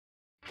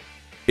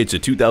It's a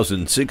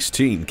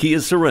 2016 Kia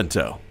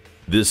Sorento.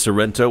 This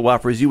Sorento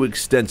offers you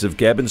extensive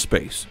cabin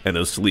space and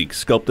a sleek,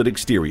 sculpted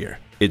exterior.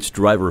 Its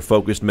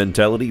driver-focused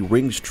mentality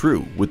rings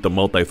true with the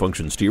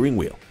multifunction steering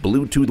wheel,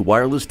 Bluetooth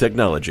wireless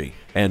technology,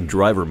 and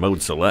driver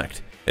mode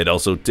select. It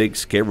also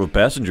takes care of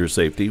passenger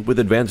safety with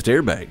advanced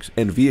airbags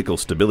and vehicle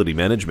stability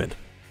management.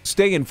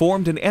 Stay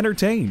informed and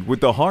entertained with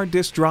the hard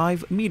disk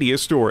drive media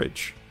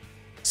storage.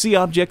 See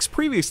objects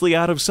previously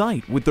out of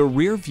sight with the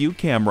rear view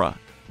camera.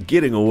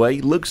 Getting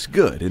away looks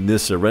good in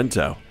this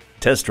Sorento.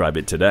 Test drive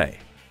it today.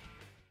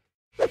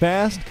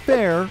 Fast,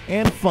 fair,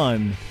 and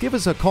fun. Give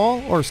us a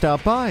call or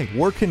stop by.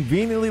 We're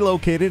conveniently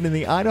located in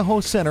the Idaho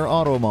Center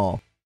Auto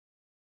Mall.